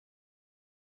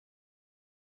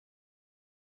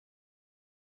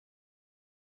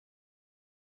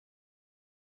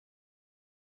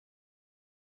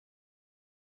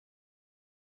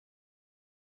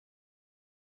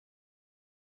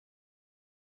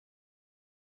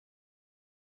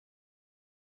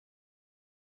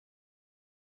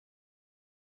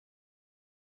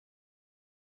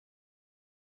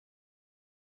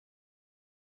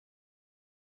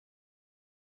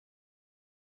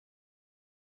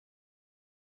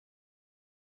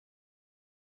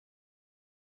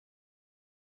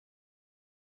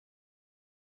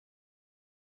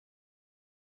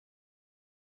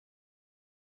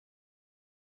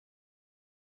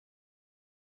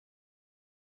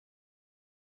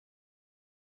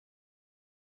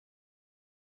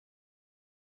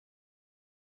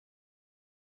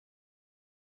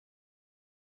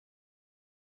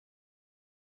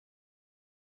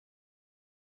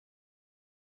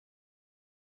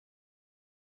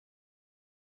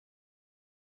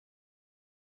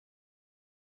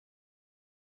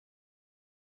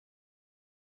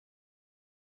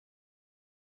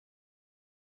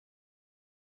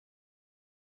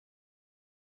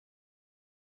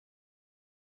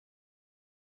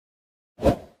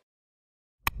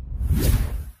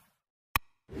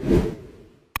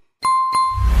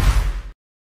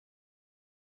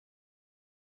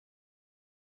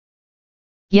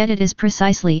Yet it is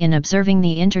precisely in observing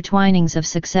the intertwinings of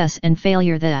success and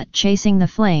failure that Chasing the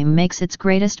Flame makes its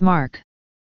greatest mark.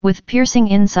 With piercing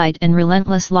insight and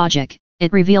relentless logic,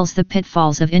 it reveals the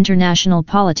pitfalls of international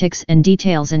politics and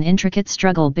details an intricate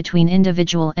struggle between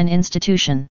individual and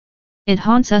institution. It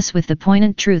haunts us with the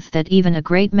poignant truth that even a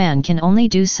great man can only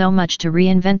do so much to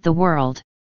reinvent the world.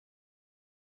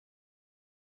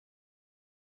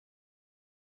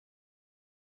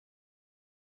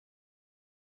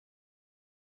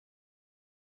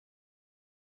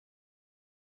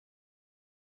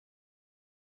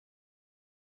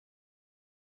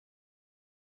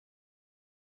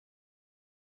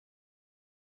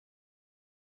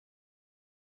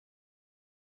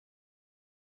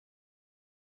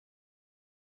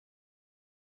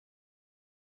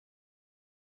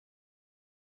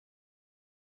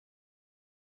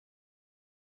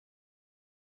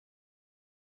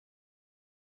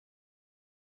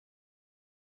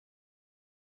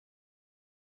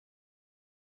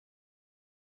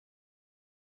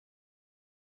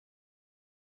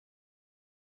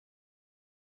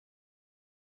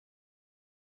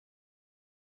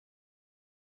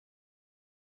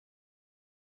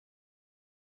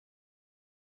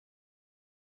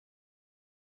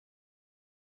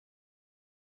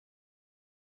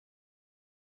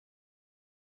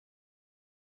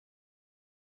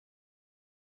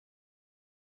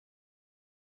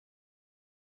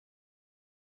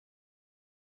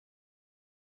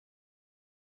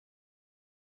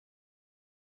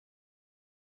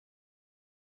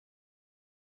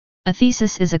 A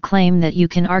thesis is a claim that you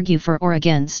can argue for or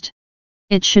against.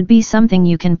 It should be something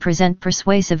you can present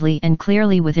persuasively and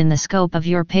clearly within the scope of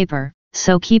your paper,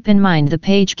 so keep in mind the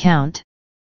page count.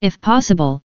 If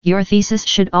possible, your thesis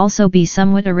should also be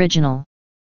somewhat original.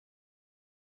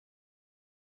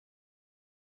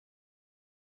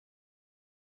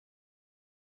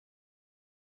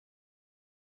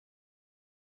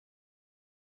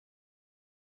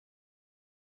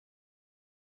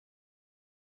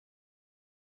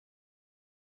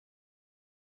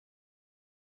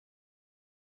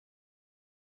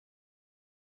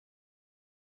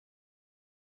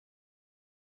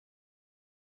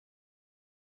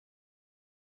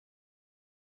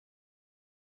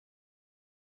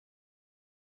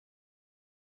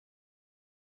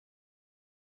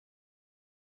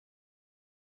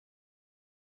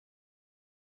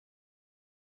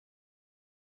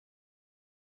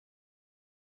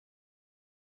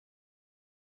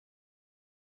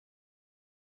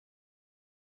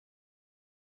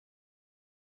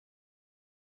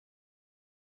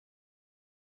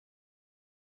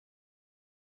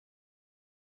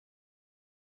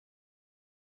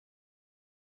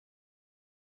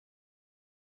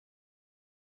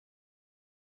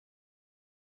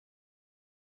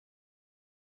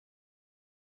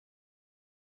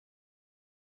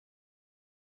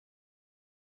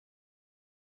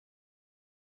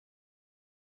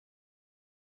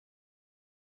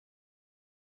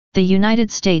 The United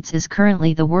States is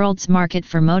currently the world's market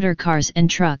for motor cars and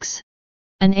trucks.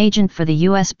 An agent for the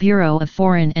U.S. Bureau of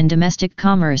Foreign and Domestic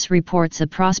Commerce reports a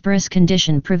prosperous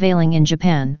condition prevailing in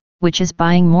Japan, which is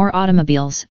buying more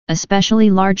automobiles, especially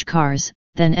large cars,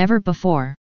 than ever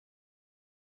before.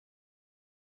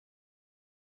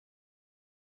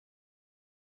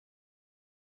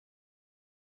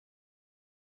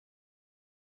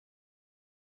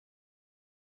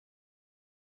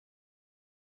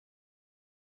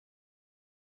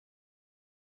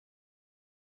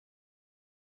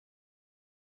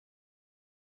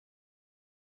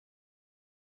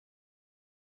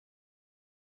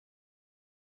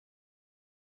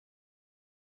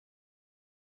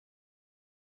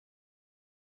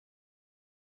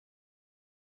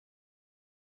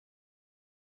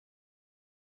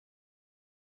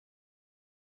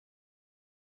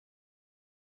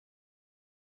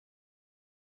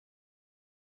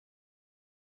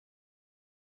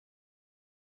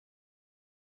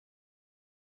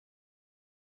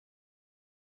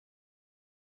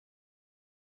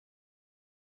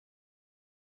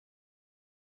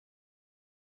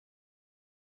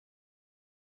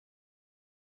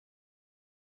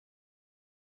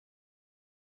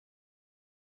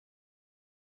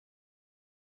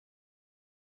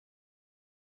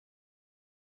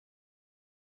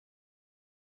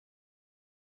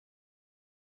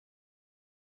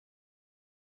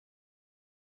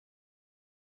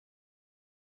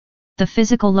 The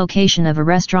physical location of a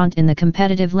restaurant in the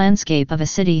competitive landscape of a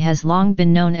city has long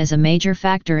been known as a major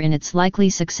factor in its likely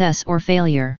success or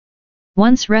failure.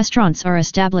 Once restaurants are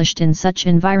established in such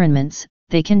environments,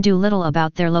 they can do little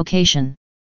about their location.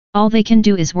 All they can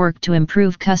do is work to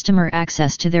improve customer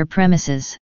access to their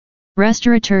premises.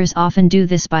 Restaurateurs often do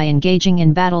this by engaging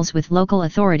in battles with local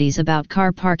authorities about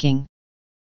car parking.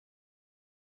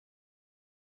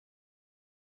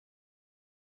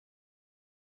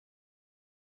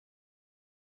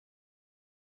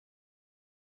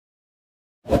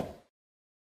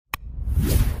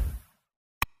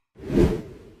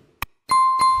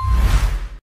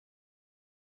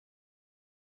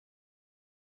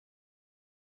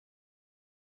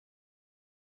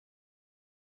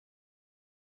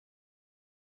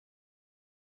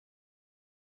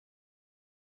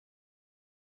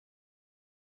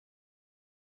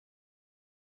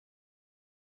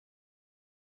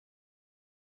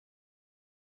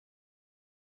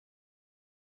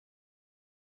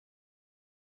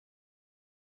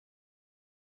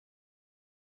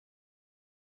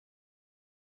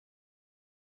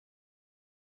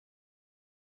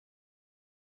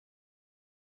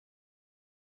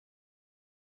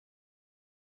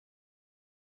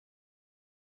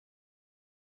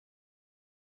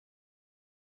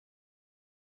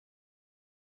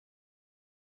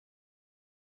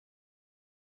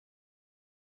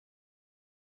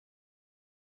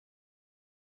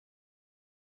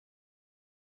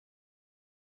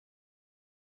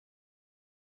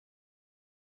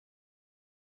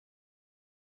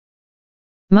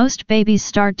 Most babies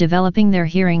start developing their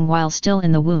hearing while still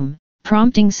in the womb,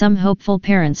 prompting some hopeful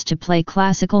parents to play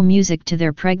classical music to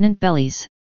their pregnant bellies.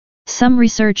 Some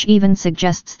research even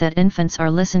suggests that infants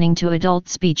are listening to adult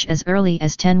speech as early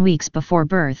as 10 weeks before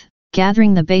birth,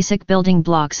 gathering the basic building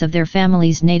blocks of their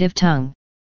family's native tongue.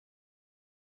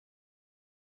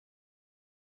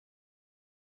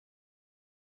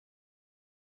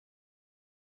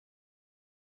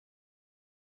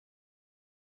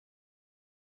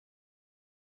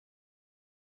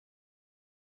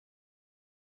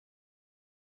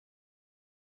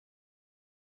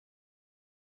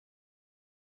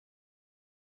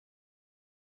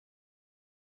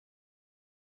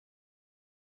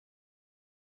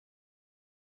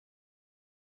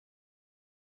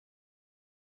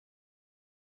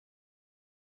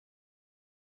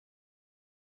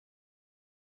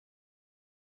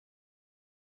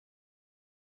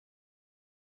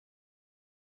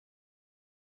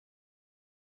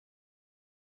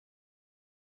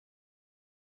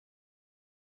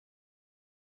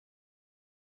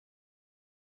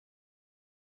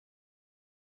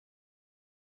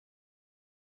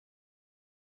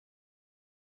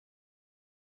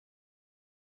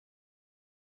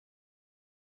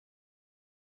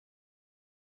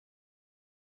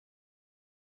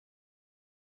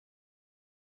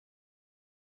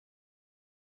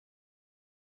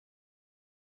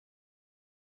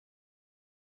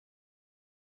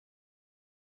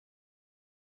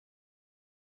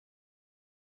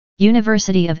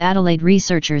 University of Adelaide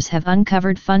researchers have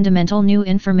uncovered fundamental new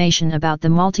information about the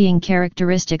malting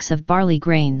characteristics of barley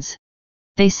grains.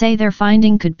 They say their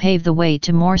finding could pave the way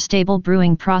to more stable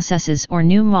brewing processes or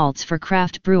new malts for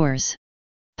craft brewers.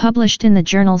 Published in the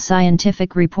journal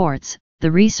Scientific Reports,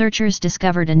 the researchers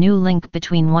discovered a new link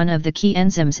between one of the key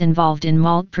enzymes involved in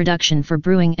malt production for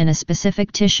brewing and a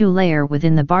specific tissue layer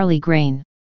within the barley grain.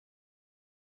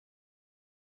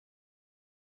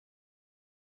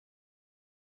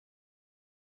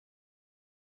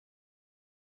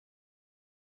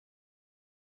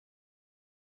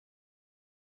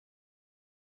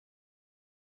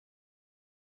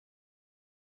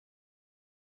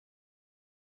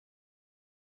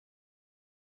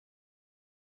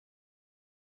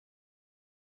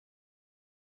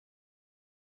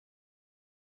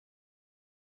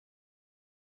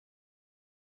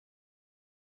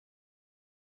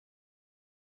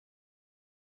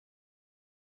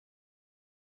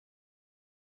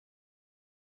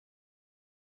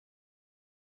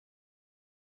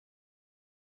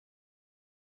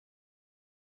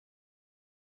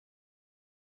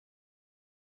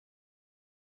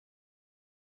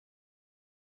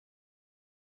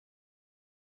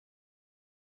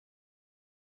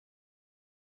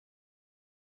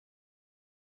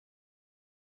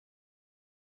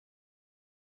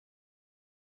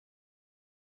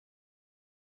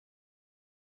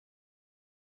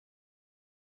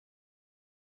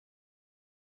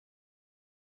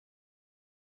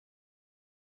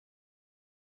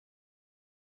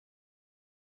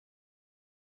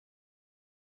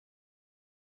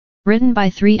 Written by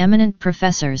 3 eminent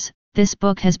professors, this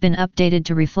book has been updated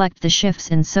to reflect the shifts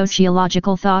in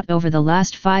sociological thought over the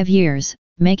last 5 years,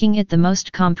 making it the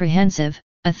most comprehensive,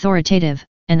 authoritative,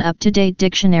 and up-to-date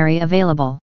dictionary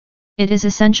available. It is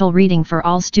essential reading for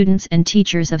all students and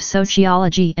teachers of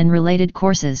sociology and related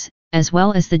courses, as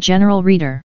well as the general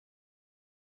reader.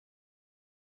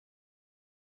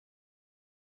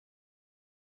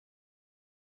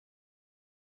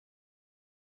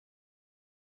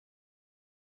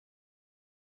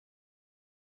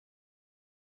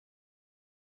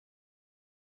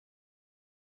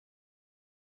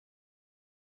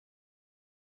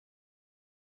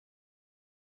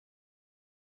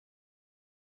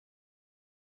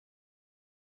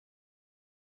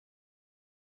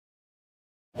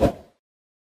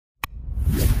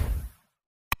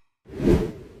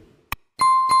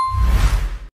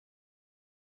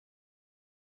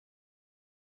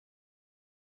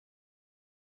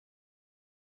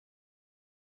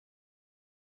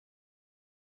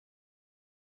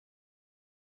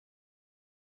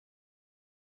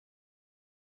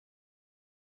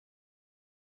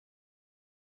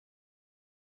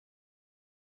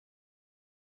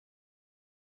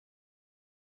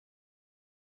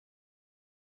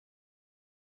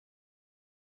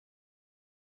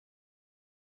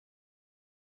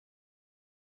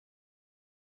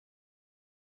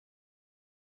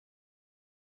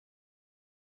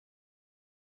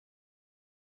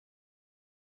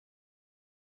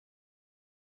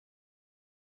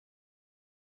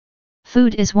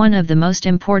 Food is one of the most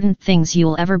important things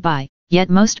you'll ever buy, yet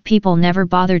most people never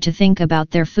bother to think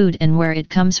about their food and where it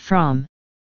comes from.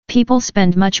 People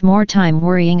spend much more time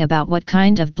worrying about what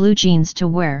kind of blue jeans to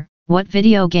wear, what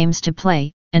video games to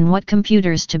play, and what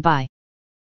computers to buy.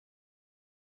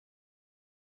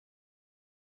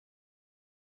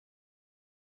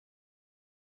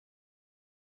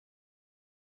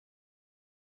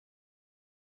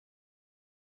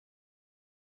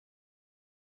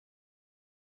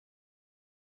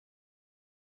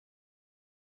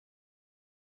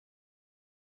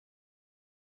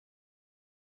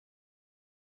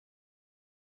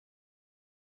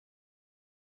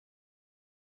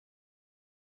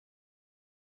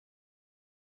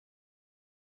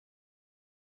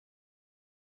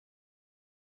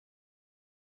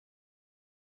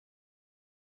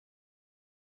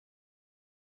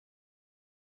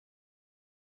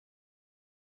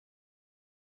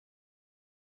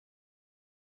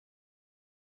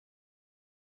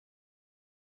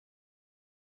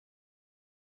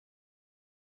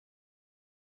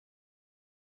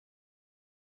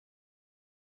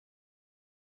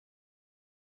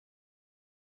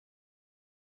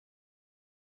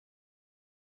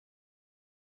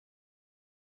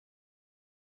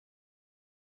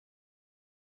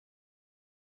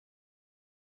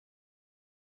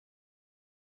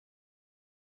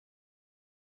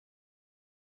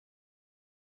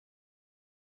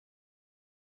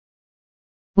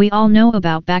 We all know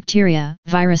about bacteria,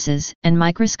 viruses, and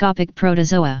microscopic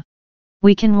protozoa.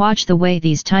 We can watch the way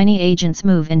these tiny agents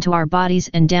move into our bodies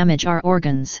and damage our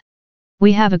organs.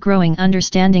 We have a growing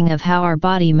understanding of how our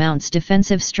body mounts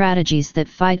defensive strategies that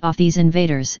fight off these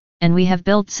invaders, and we have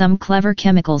built some clever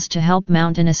chemicals to help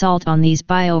mount an assault on these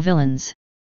biovillains.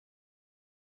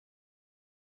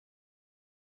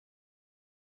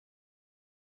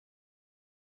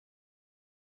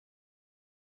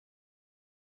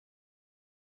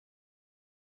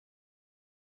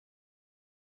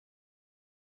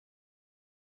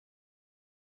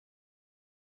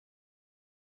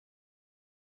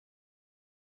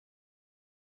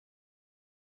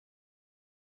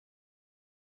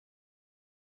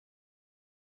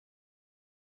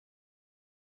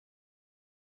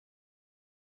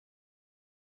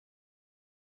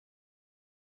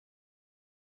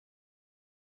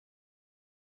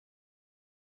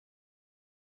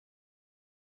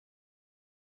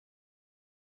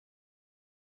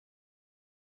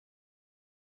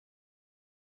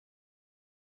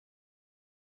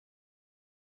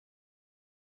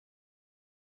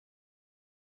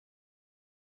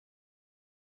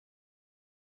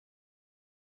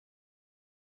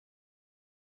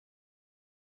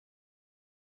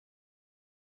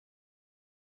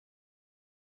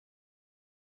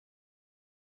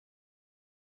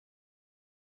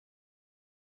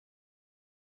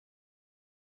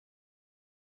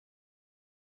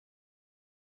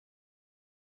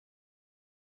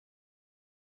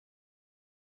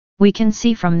 We can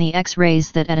see from the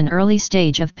X-rays that at an early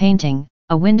stage of painting,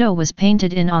 a window was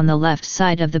painted in on the left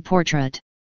side of the portrait.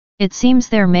 It seems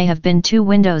there may have been 2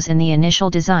 windows in the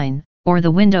initial design, or the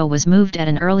window was moved at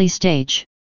an early stage.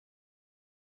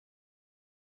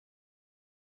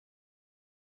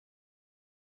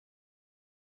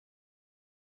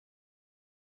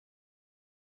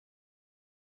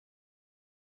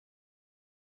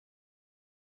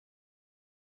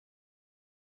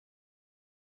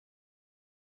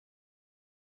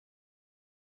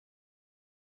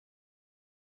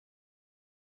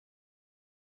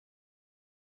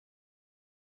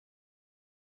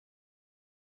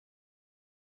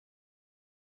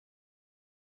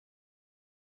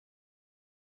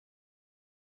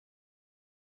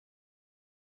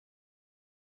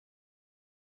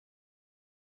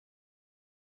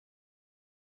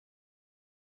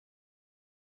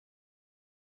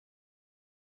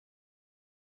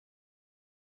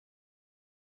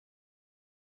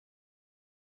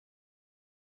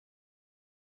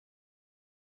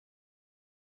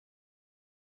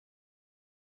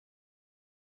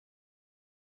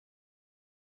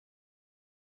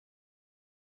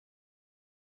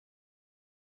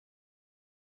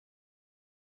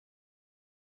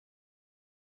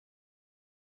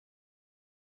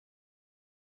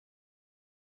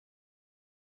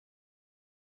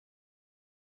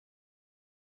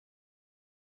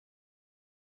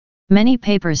 Many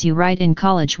papers you write in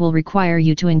college will require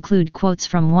you to include quotes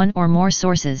from 1 or more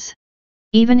sources.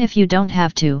 Even if you don't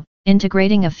have to,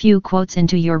 integrating a few quotes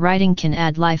into your writing can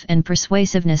add life and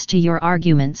persuasiveness to your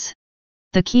arguments.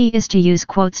 The key is to use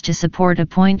quotes to support a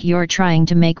point you're trying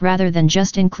to make rather than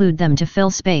just include them to fill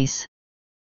space.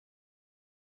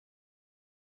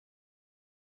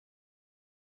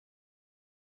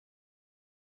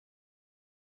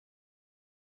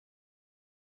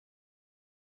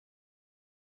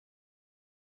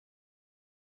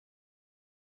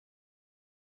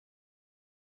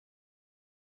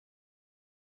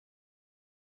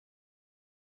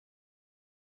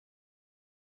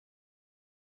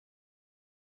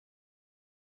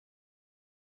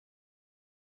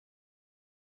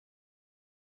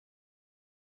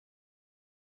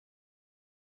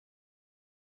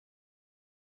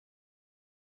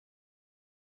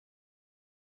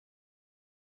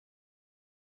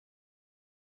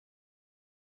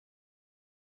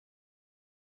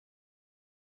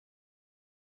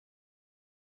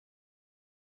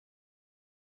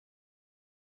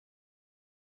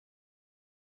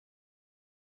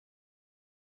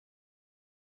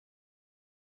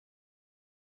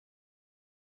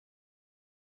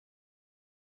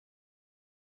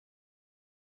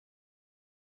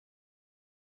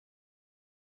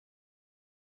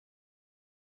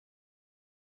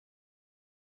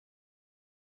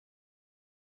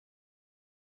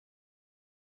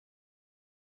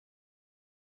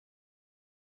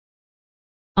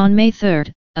 On May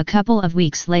 3, a couple of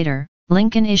weeks later,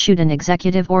 Lincoln issued an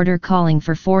executive order calling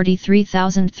for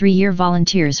 43,000 three-year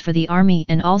volunteers for the Army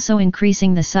and also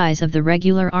increasing the size of the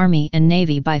regular Army and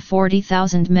Navy by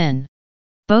 40,000 men.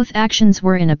 Both actions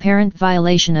were in apparent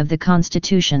violation of the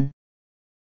Constitution.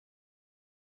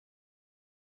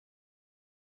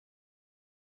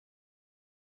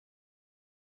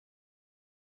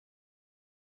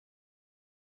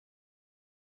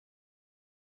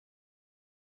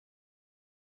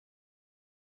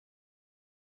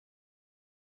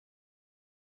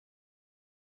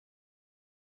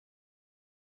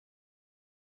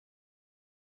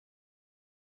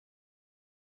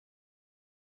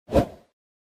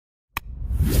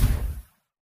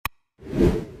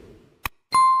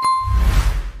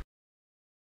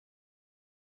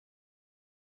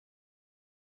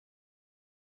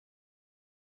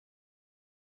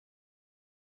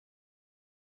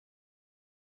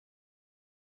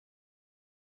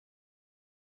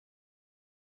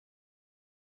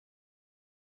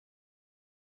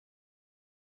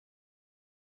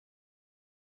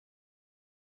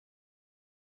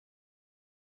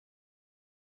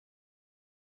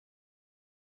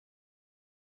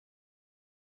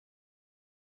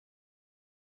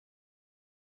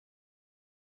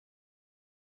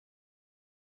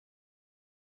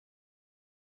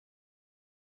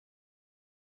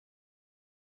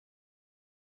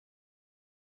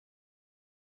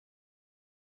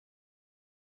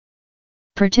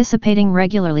 Participating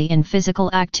regularly in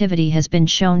physical activity has been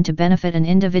shown to benefit an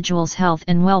individual's health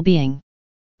and well-being.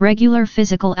 Regular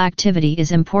physical activity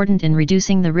is important in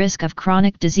reducing the risk of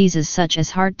chronic diseases such as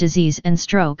heart disease and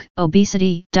stroke,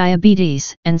 obesity,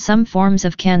 diabetes, and some forms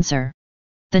of cancer.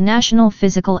 The National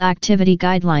Physical Activity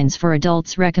Guidelines for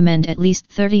adults recommend at least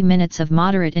 30 minutes of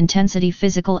moderate intensity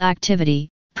physical activity,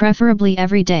 preferably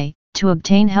every day, to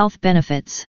obtain health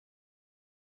benefits.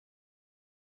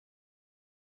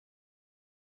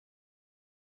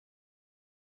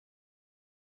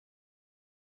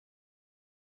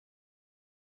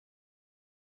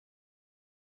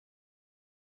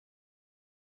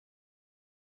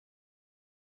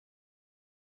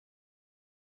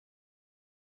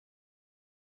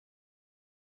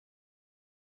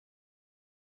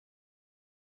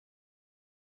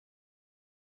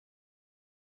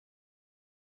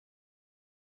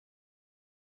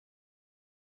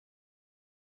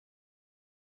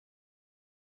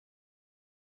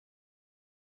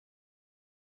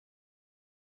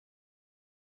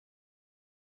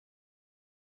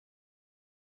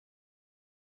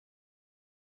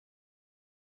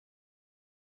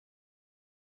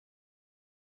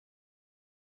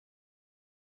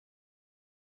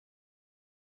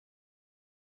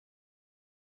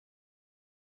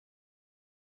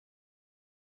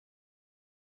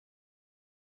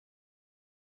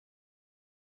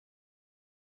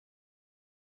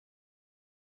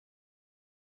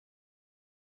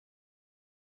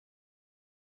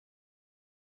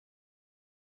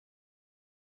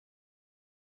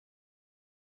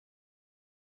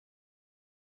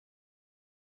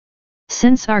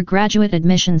 Since our graduate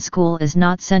admission school is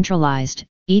not centralized,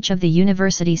 each of the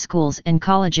university schools and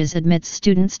colleges admits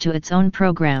students to its own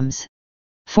programs.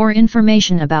 For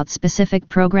information about specific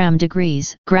program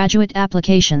degrees, graduate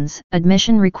applications,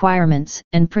 admission requirements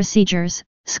and procedures,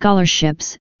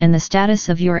 scholarships, and the status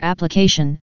of your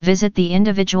application, visit the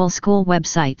individual school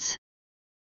websites.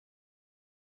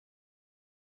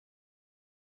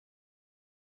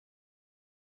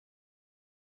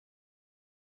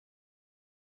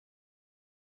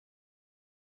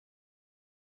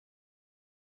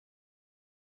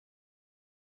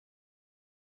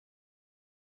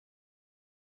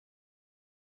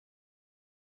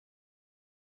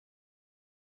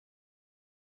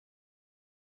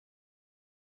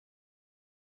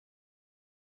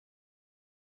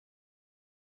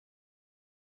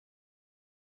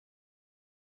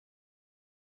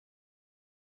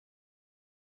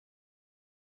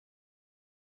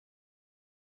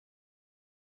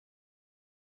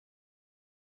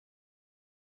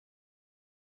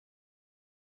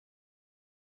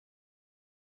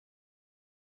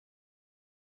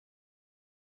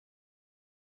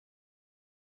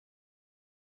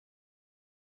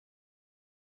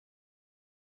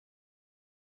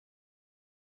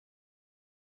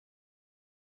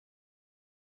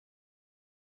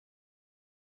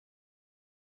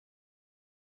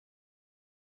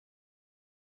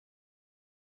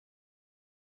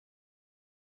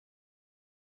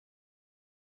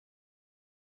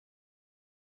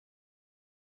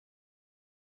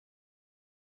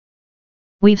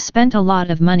 We've spent a lot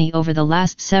of money over the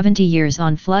last 70 years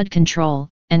on flood control,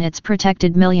 and it's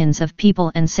protected millions of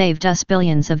people and saved us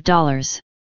billions of dollars.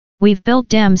 We've built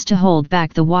dams to hold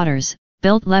back the waters,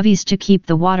 built levees to keep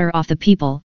the water off the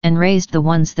people, and raised the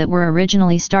ones that were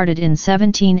originally started in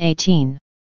 1718.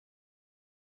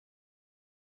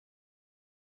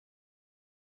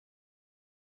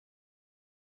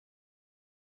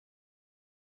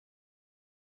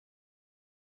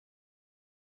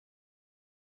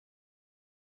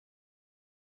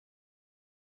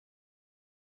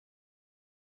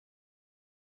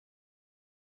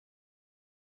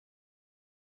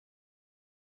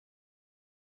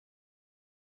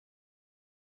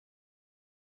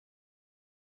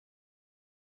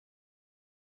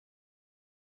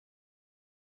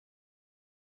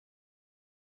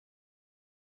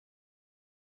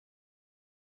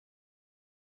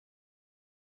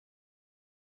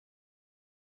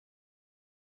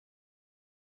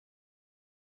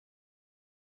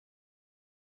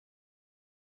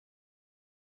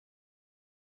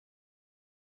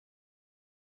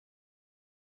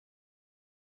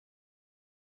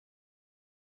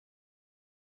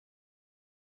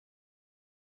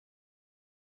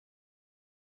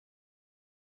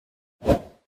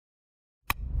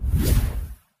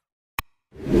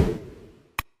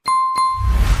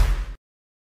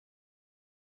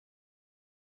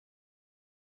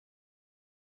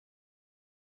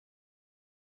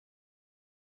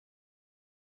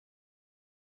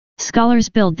 Scholars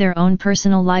build their own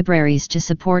personal libraries to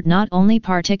support not only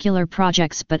particular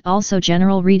projects but also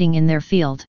general reading in their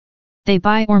field. They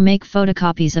buy or make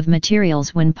photocopies of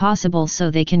materials when possible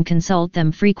so they can consult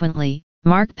them frequently,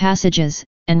 mark passages,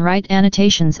 and write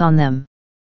annotations on them.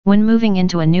 When moving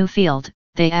into a new field,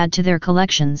 they add to their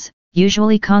collections,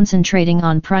 usually concentrating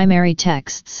on primary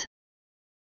texts.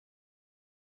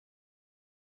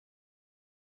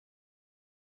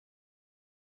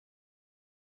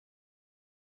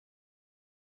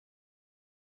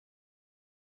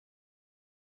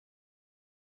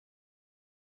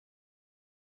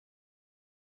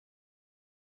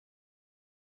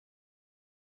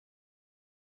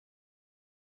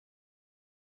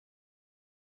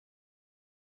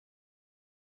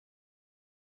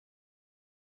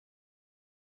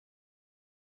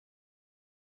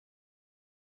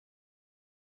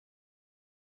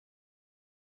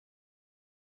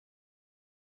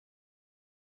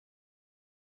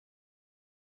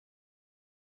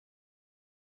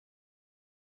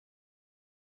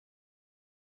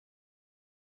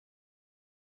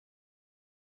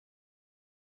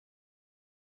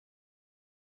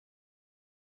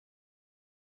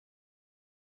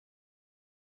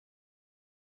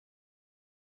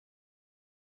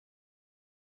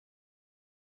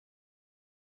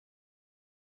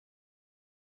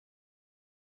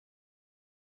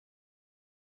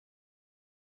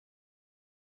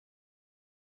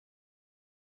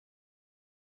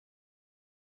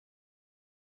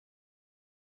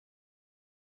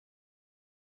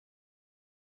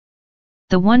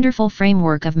 The wonderful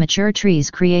framework of mature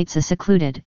trees creates a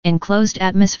secluded, enclosed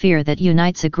atmosphere that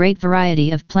unites a great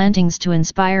variety of plantings to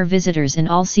inspire visitors in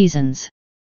all seasons.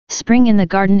 Spring in the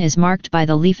garden is marked by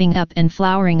the leafing up and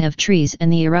flowering of trees and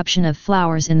the eruption of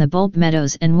flowers in the bulb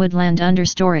meadows and woodland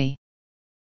understory.